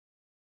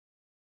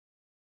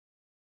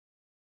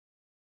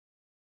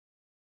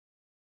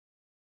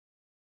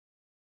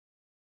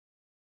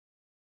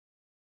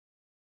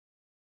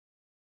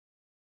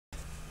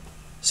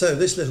So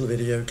this little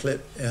video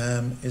clip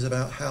is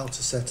about how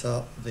to set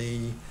up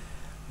the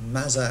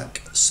Mazak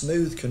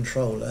Smooth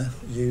controller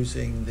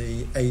using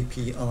the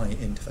API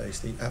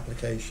interface, the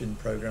Application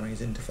Programming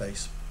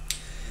Interface.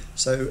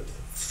 So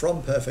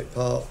from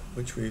PerfectPart,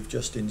 which we've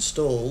just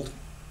installed,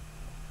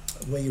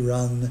 we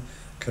run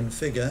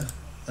configure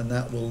and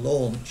that will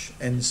launch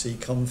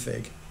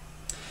NC-config.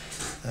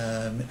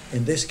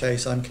 In this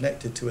case I'm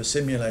connected to a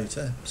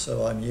simulator,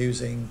 so I'm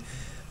using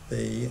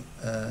the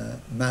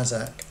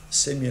Mazak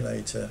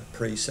simulator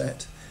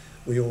preset.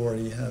 We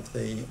already have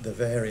the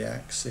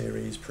Variac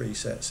series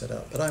preset set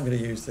up, but I'm going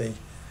to use the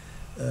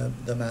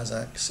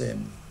Mazak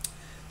sim.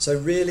 So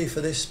really for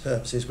this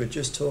purposes we're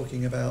just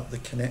talking about the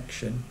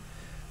connection,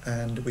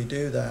 and we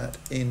do that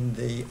in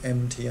the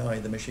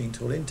MTI, the machine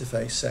tool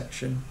interface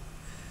section,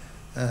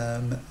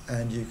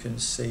 and you can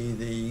see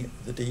the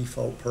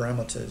default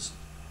parameters.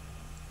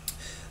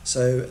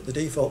 So the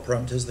default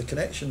parameters, the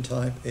connection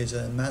type is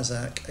a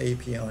Mazak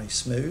API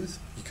smooth.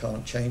 You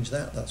can't change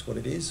that, that's what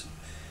it is.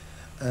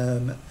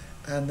 And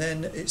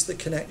then it's the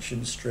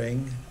connection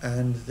string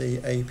and the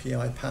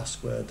API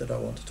password that I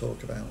want to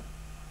talk about.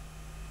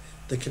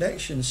 The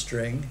connection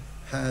string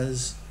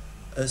has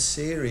a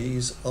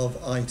series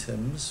of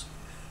items.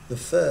 The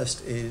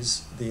first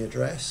is the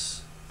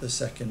address, the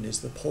second is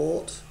the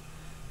port,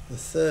 the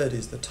third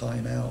is the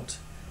timeout,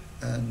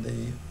 and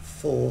the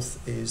fourth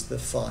is the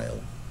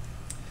file.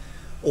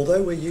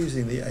 Although we're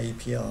using the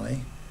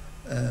API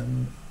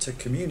to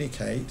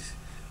communicate,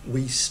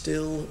 we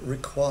still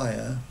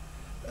require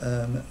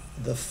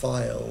the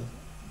file,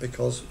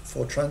 because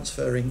for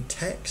transferring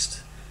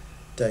text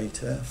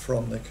data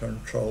from the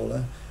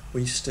controller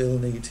we still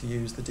need to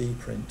use the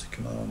DPRNT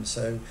command.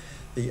 So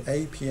the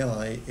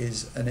API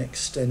is an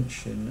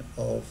extension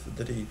of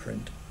the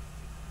DPRNT.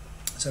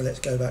 So let's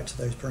go back to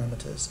those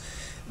parameters.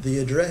 The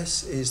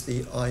address is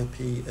the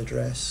IP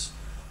address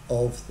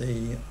of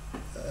the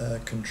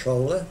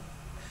controller.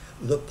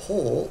 The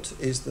port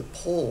is the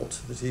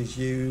port that is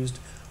used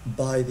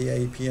by the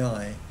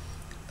API.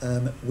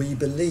 We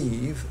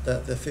believe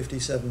that the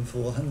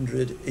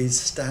 57400 is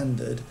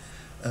standard,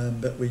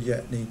 but we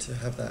yet need to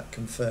have that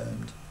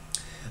confirmed.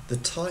 The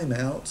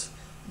timeout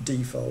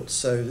defaults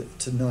so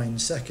to 9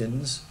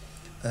 seconds.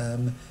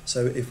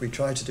 So if we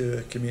try to do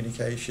a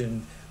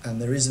communication and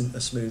there isn't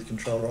a smooth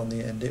controller on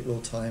the end, it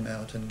will time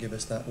out and give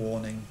us that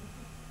warning.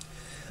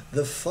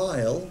 The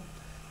file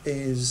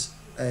is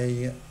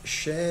a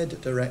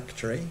shared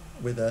directory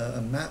with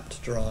a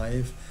mapped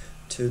drive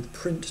to the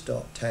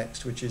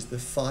print.txt, which is the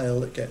file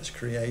that gets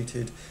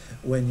created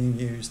when you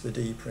use the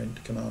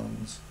DPRNT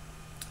commands.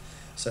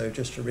 So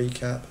just to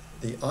recap,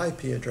 the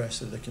IP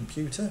address of the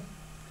computer,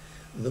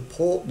 the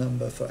port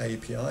number for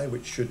API,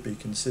 which should be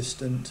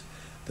consistent,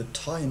 the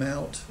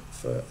timeout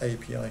for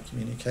API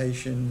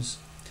communications,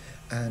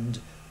 and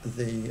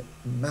the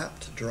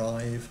mapped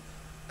drive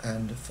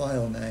and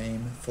file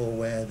name for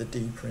where the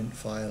DPRNT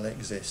file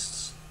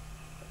exists.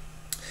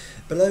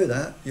 Below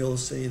that you'll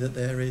see that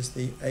there is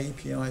the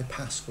API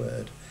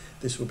password.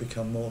 This will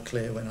become more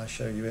clear when I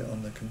show you it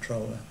on the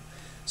controller.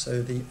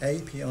 So the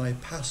API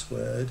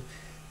password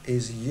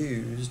is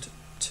used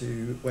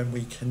to, when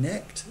we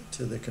connect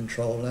to the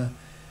controller,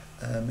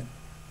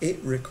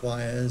 it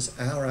requires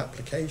our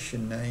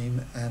application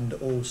name and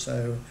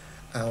also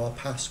our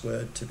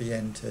password to be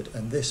entered,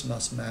 and this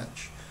must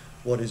match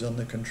what is on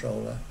the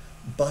controller.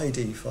 By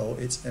default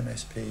it's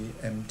MSP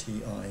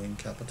MTI in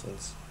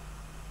capitals.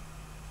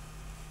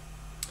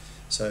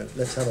 So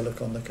let's have a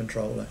look on the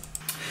controller.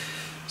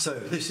 So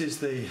this is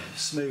the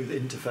smooth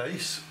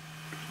interface.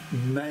 You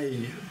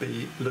may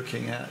be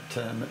looking at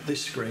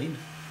this screen,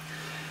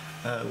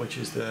 which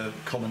is the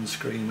common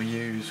screen we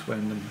use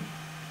when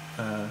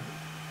the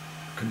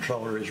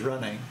controller is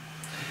running.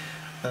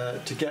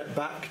 To get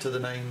back to the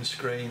main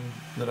screen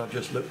that I've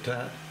just looked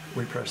at,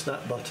 we press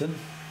that button,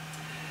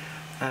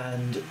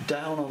 and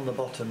down on the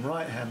bottom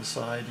right hand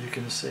side you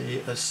can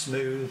see a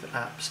Smooth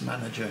Apps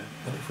Manager,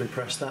 and if we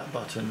press that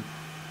button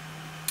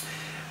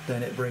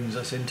then it brings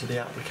us into the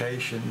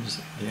applications,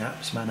 the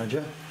Apps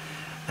Manager,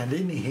 and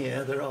in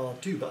here there are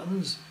two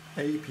buttons.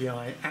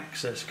 API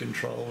Access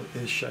Control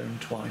is shown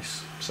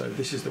twice, so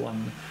this is the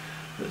one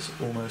that's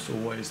almost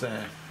always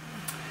there.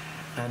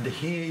 And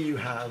here you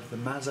have the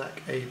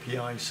Mazak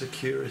API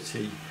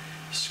security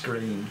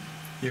screen.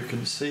 You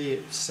can see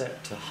it's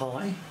set to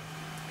high,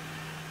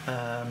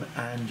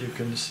 and you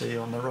can see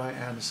on the right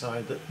hand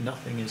side that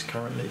nothing is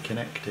currently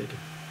connected.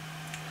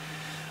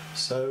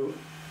 So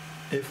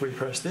if we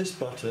press this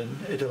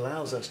button, it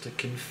allows us to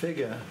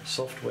configure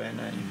software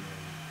name.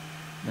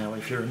 Now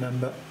if you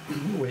remember,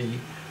 we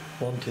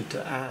wanted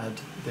to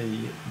add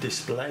the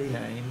display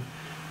name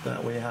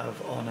that we have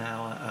on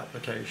our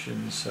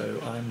application, so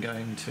I'm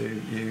going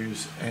to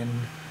use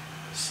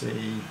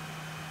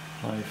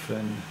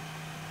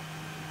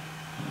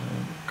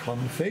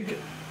NC-config.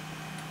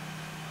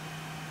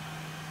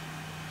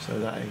 So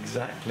that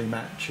exactly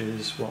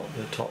matches what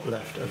the top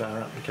left of our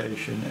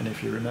application, and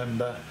if you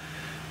remember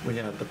we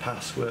have the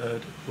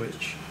password,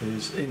 which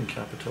is in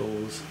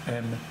capitals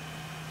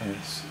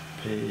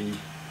MSP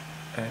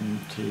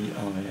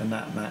NTI, and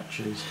that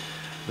matches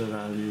the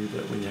value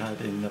that we had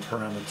in the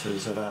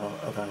parameters of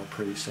our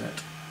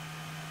preset.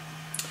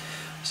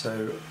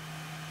 So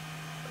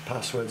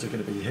passwords are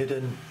going to be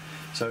hidden.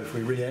 So if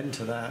we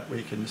re-enter that,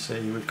 we can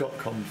see we've got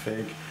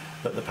config,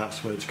 but the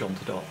password's gone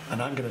to dot.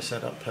 And I'm going to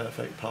set up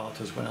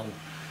PerfectPart as well.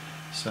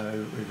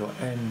 So we've got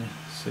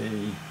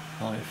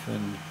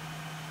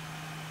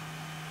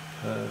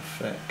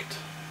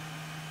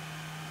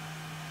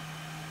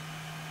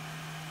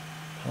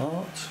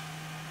NC-PerfectPart,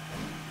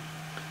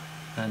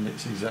 and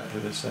it's exactly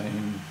the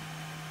same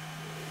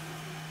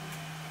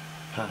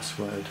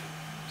password.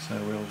 So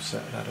we'll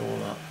set that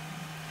all up.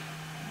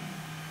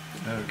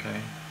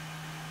 Okay.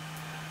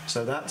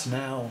 So that's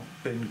now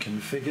been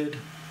configured.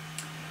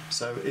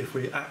 So if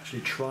we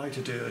actually try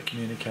to do a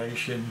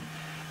communication,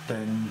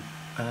 then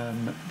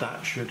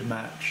that should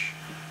match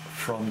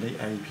from the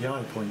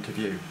API point of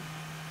view.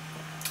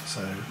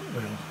 So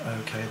we'll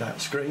OK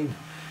that screen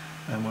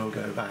and we'll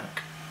go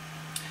back.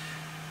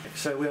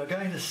 So we are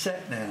going to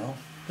set now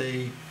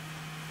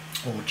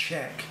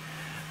check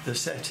the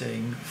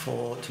setting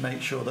to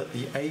make sure that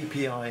the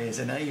API is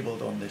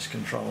enabled on this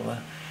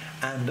controller,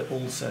 and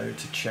also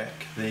to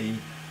check the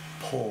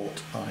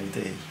port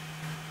ID.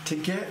 To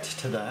get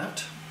to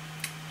that,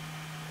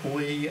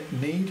 we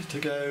need to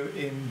go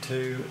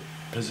into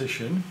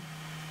position,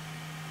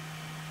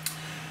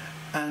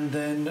 and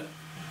then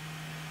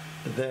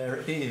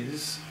there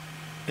is,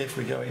 if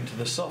we go into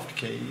the soft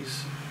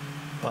keys,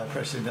 by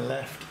pressing the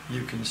left,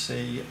 you can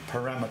see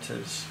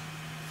parameters.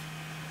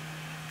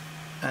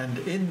 And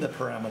in the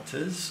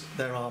parameters,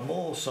 there are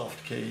more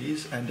soft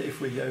keys, and if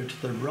we go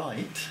to the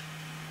right,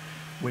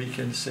 we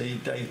can see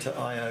data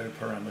I/O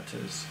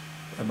parameters.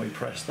 And we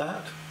press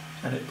that,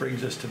 and it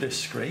brings us to this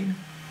screen.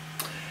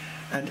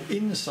 And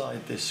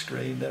inside this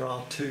screen, there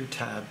are two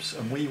tabs,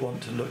 and we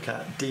want to look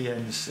at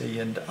DNC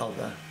and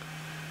other.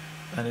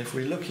 And if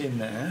we look in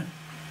there,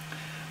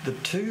 the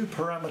two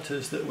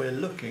parameters that we're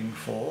looking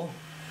for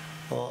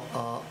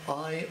are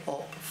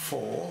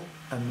IOP4,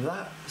 and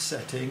that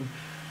setting,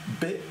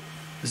 bit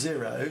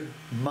 0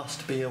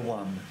 must be a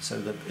 1,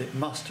 so that it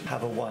must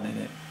have a 1 in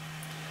it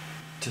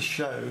to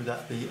show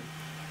that the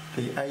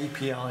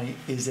API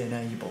is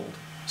enabled.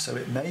 So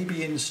it may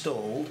be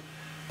installed,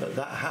 but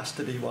that has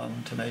to be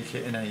 1 to make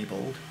it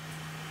enabled.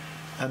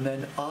 And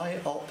then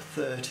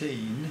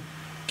IOP13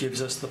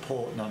 gives us the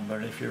port number,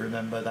 and if you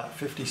remember, that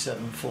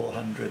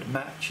 57400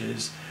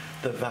 matches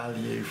the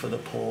value for the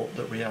port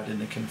that we had in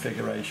the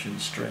configuration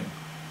string.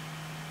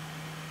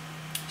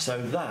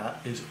 So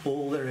that is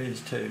all there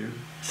is to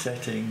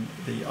setting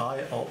the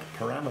IOP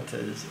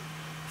parameters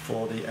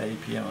for the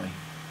API.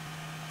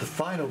 The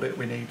final bit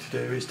we need to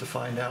do is to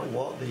find out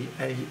what the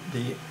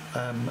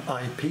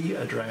IP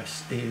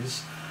address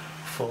is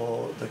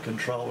for the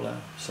controller.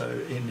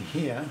 So in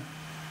here,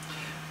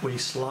 we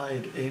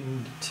slide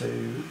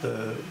into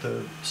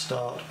the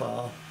start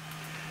bar,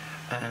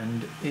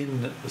 and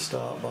in the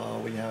start bar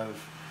we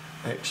have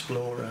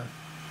Explorer,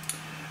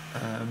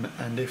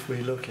 and if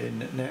we look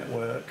in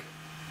network,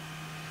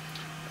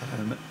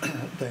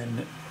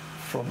 then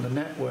from the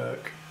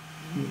network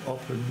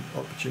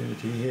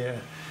opportunity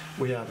here,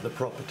 we have the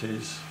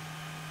properties,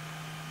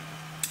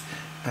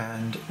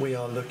 and we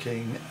are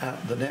looking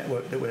at the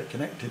network that we're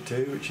connected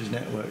to, which is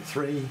network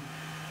 3,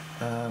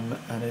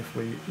 and if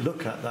we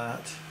look at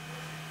that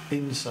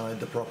inside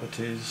the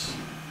properties,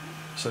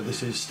 so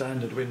this is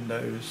standard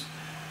Windows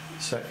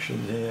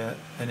section here,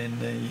 and in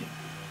the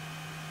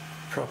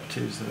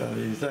properties, the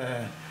value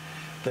there,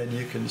 then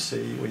you can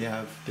see we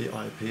have the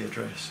IP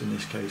address, in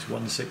this case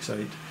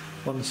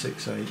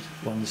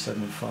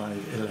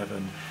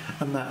 168.168.175.11,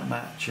 and that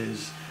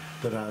matches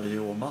the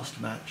value, or must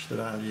match the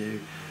value,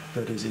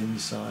 that is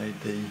inside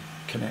the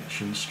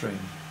connection string.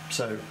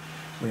 So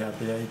we have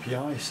the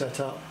API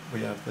set up,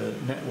 we have the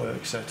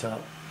network set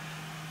up,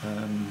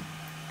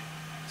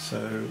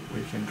 so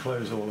we can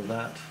close all of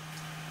that.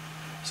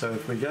 So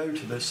if we go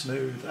to the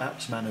Smooth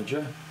Apps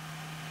Manager,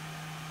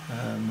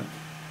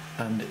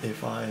 and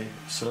if I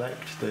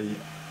select the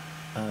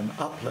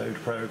upload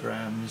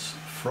programs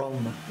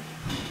from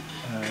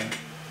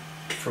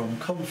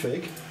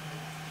config,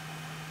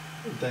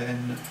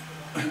 then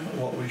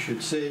what we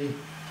should see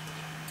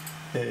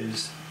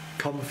is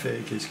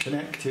config is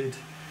connected,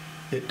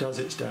 it does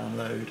its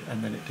download,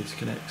 and then it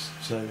disconnects.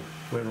 So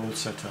we're all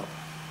set up.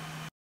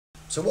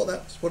 So what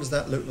does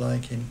that look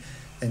like in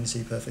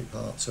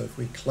NC-PerfectPart? So if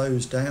we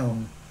close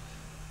down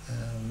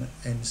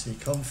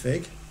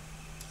NC-config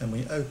and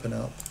we open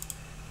up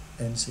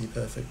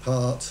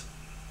NC-PerfectPart,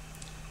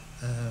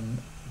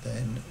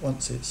 then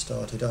once it's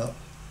started up,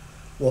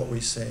 what we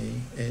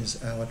see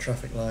is our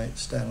traffic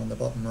lights down on the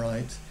bottom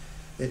right.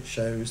 It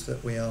shows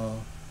that we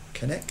are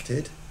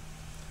connected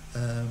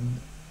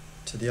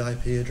to the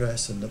IP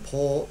address and the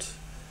port.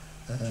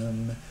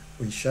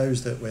 We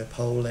shows that we're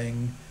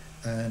polling,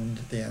 and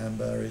the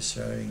amber is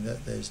showing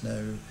that there's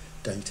no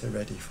data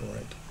ready for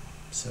it.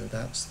 So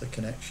that's the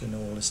connection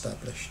all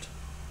established.